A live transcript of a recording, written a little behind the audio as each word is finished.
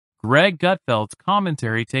Greg Gutfeld's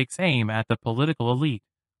commentary takes aim at the political elite,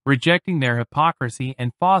 rejecting their hypocrisy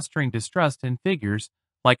and fostering distrust in figures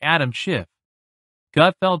like Adam Schiff.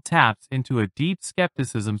 Gutfeld taps into a deep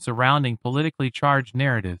skepticism surrounding politically charged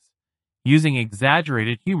narratives, using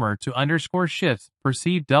exaggerated humor to underscore Schiff's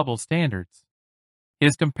perceived double standards.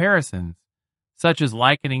 His comparisons, such as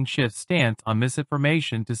likening Schiff's stance on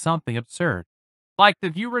misinformation to something absurd, like the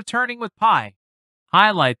View returning with pie,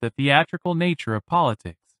 highlight the theatrical nature of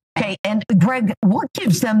politics. Okay, and Greg, what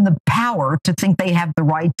gives them the power to think they have the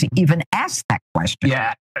right to even ask that question?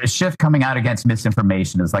 Yeah, Schiff coming out against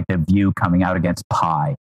misinformation is like the View coming out against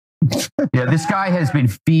pie. Yeah, this guy has been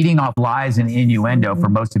feeding off lies and innuendo for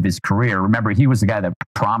most of his career. Remember, he was the guy that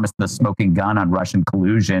promised the smoking gun on Russian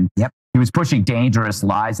collusion. Yep. He was pushing dangerous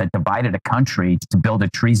lies that divided a country to build a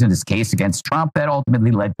treasonous case against Trump that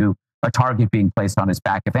ultimately led to a target being placed on his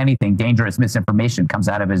back. If anything, dangerous misinformation comes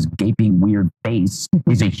out of his gaping, weird face.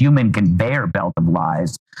 He's a human conveyor belt of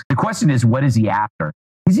lies. The question is, what is he after?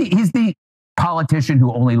 He's the politician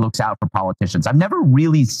who only looks out for politicians. I've never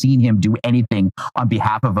really seen him do anything on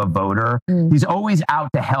behalf of a voter. He's always out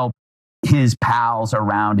to help his pals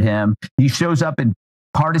around him. He shows up in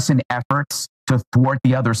partisan efforts to thwart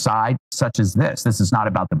the other side, such as this. This is not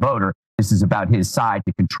about the voter. This is about his side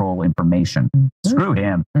to control information. Screw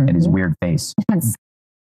him and his weird face.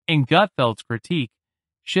 In Gutfeld's critique,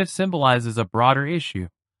 Schiff symbolizes a broader issue,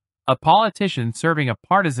 a politician serving a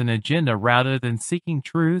partisan agenda rather than seeking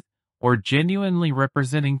truth or genuinely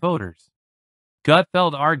representing voters.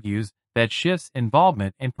 Gutfeld argues that Schiff's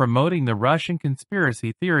involvement in promoting the Russian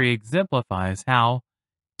conspiracy theory exemplifies how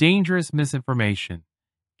dangerous misinformation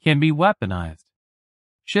can be weaponized.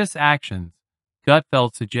 Schiff's actions,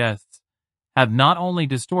 Gutfeld suggests, have not only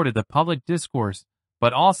distorted the public discourse,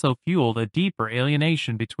 but also fueled a deeper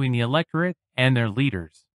alienation between the electorate and their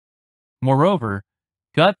leaders. Moreover,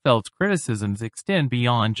 Gutfeld's criticisms extend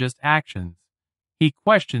beyond just actions. He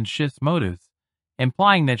questions Schiff's motives,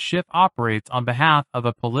 implying that Schiff operates on behalf of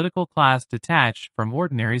a political class detached from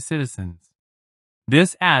ordinary citizens.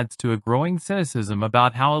 This adds to a growing cynicism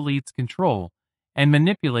about how elites control and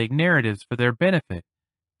manipulate narratives for their benefit,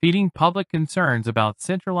 feeding public concerns about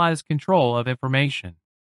centralized control of information.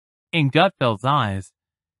 In Gutfeld's eyes,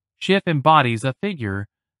 Schiff embodies a figure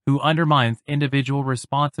who undermines individual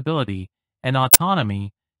responsibility and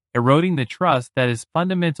autonomy, eroding the trust that is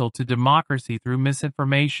fundamental to democracy through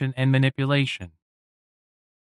misinformation and manipulation.